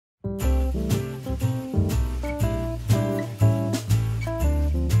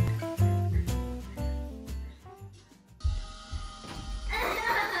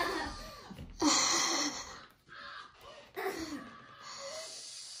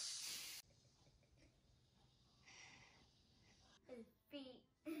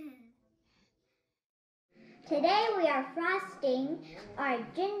we are frosting our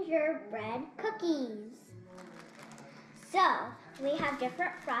gingerbread cookies. So, we have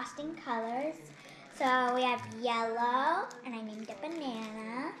different frosting colors. So, we have yellow, and I named it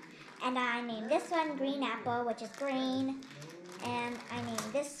banana. And I named this one green apple, which is green. And I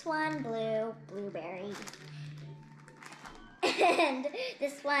named this one blue, blueberry. And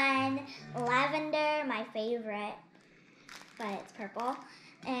this one, lavender, my favorite, but it's purple.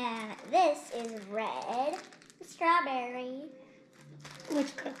 And this is red, strawberry.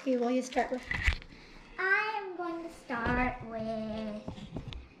 Which cookie will you start with? I am going to start with,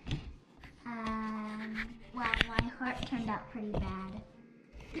 well, my heart turned out pretty bad.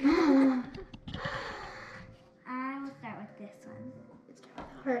 I will start with this one. Start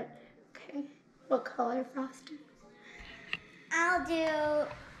with the heart. Okay. What color frosting? I'll do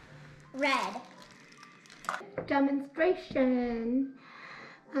red. Demonstration.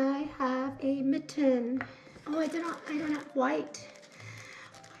 I have a mitten. Oh, I don't have white.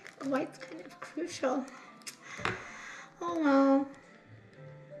 White's kind of crucial. Oh well.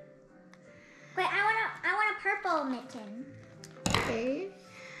 Wait, I want a purple mitten. Okay.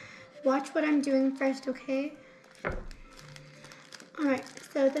 Watch what I'm doing first, okay? Alright,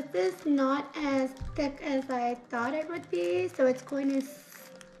 so this is not as thick as I thought it would be, so it's going to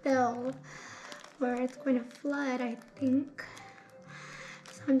spill, or it's going to flood, I think.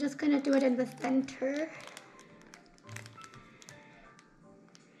 So I'm just going to do it in the center.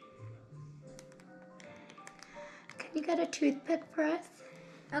 Can you get a toothpick for us?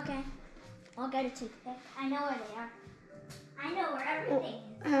 Okay. I'll get a toothpick. I know where they are. I know where everything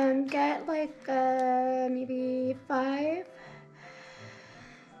is. Get like maybe 5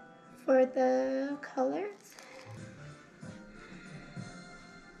 for the colors.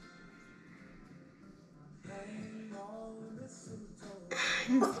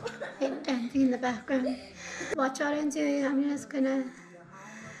 It's dancing in the background. Watch what I'm doing. I'm just gonna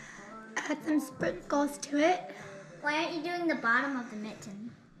add some sprinkles to it. Why aren't you doing the bottom of the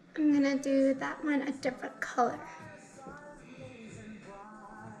mitten? I'm gonna do that one a different color.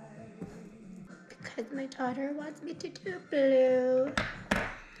 Because my daughter wants me to do blue.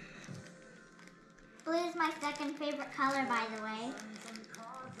 Blue is my second favorite color, by the way.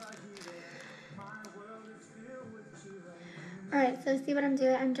 Alright, so see what I'm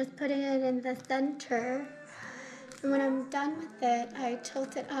doing? I'm just putting it in the center. And when I'm done with it, I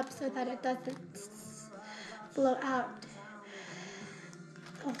tilt it up so that it doesn't blow out.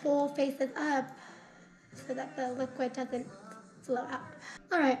 The whole face is up so that the liquid doesn't flow out.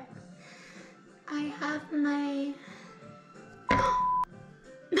 Alright, I have my...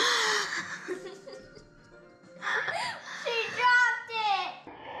 She dropped it!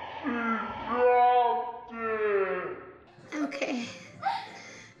 Okay,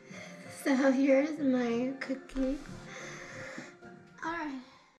 so here's my cookie. Alright.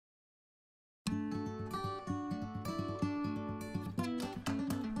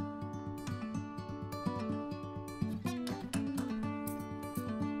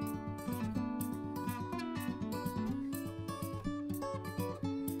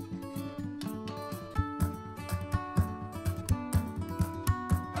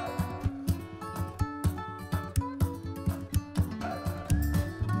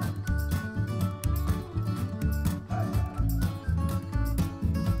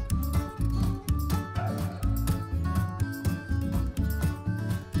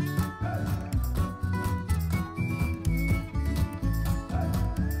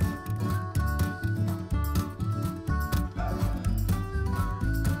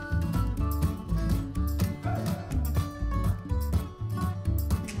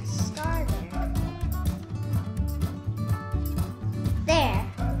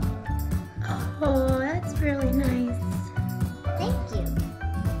 Oh, that's really nice. Thank you.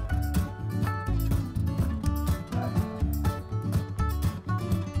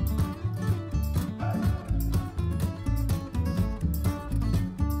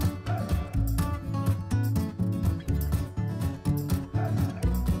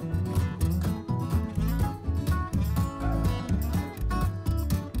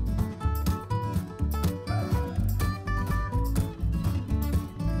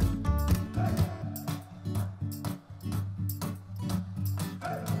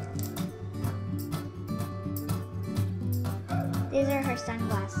 These are her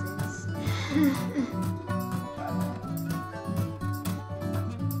sunglasses. I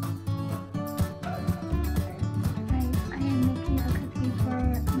am making a cookie for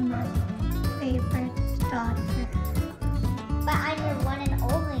my favorite daughter. But I'm your one and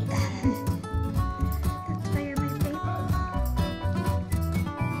only daughter. That's why you're my favorite.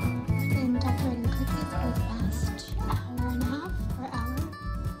 And decorating cookies goes fast.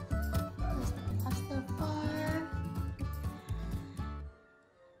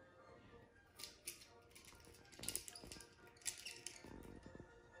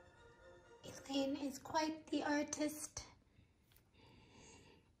 quite the artist.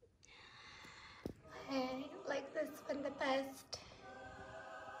 I like this one the best.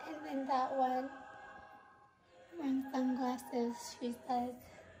 And then that one. Wearing sunglasses, she says.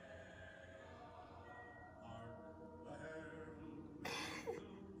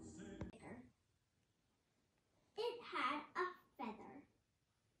 It had a feather.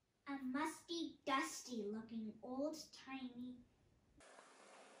 A musty, dusty looking old-timey.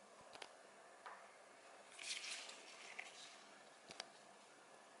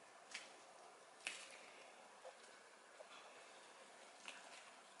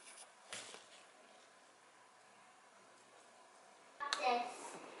 This.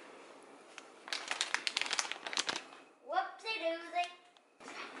 Whoopsie-doozy.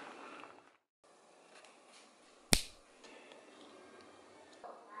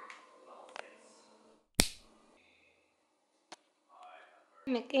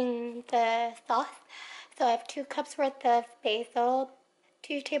 Making the sauce. So I have 2 cups worth of basil,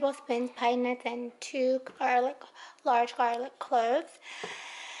 2 tablespoons pine nuts, and 2 large garlic cloves.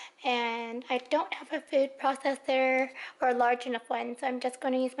 And I don't have a food processor or a large enough one, so I'm just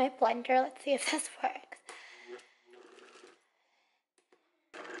going to use my blender. Let's see if this works.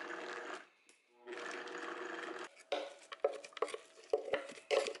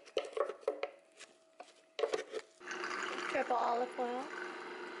 Dribble olive oil.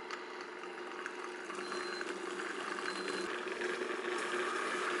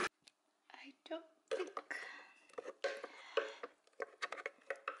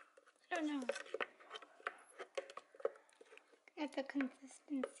 I don't know. At the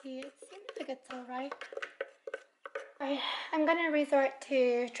consistency, it seems like it's alright. I'm gonna resort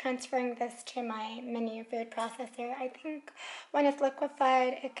to transferring this to my mini food processor. I think when it's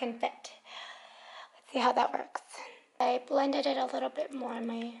liquefied, it can fit. Let's see how that works. I blended it a little bit more in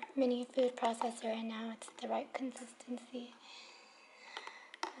my mini food processor, and now it's the right consistency.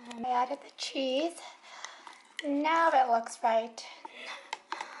 I added the cheese. Now it looks right.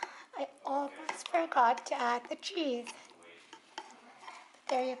 I almost forgot to add the cheese. But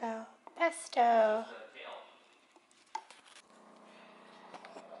there you go. Pesto.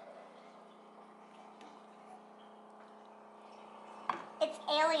 It's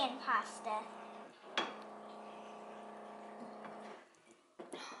alien pasta.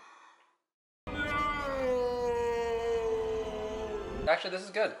 Actually, this is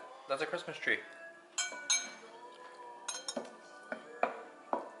good. That's a Christmas tree.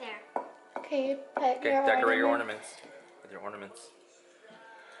 There. Okay, put your decorate your ornaments with your ornaments.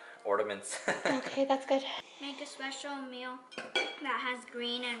 Okay, that's good. Make a special meal that has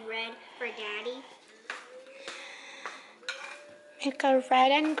green and red for Daddy. Make a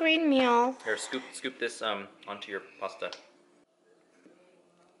red and green meal. Here, scoop this onto your pasta.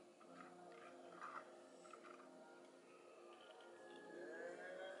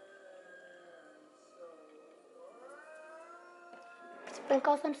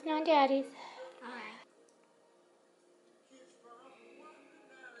 Sprinkle some snow on Daddy's. Alright.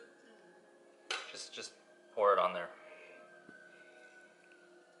 Just pour it on there.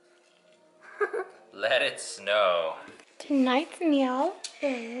 Let it snow. Tonight's meal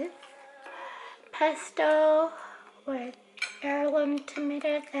is pesto with heirloom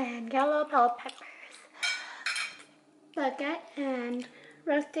tomatoes and yellow bell peppers, baguette, and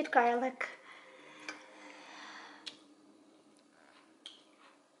roasted garlic.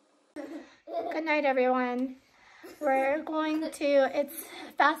 Good night, everyone. We're going to, it's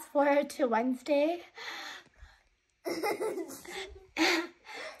fast forward to Wednesday.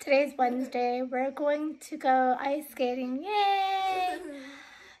 Today's Wednesday. We're going to go ice skating. Yay!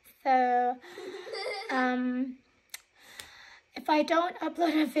 So, if I don't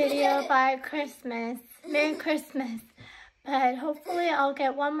upload a video by Christmas, Merry Christmas. But hopefully I'll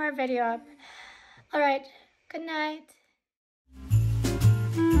get one more video up. Alright, good night.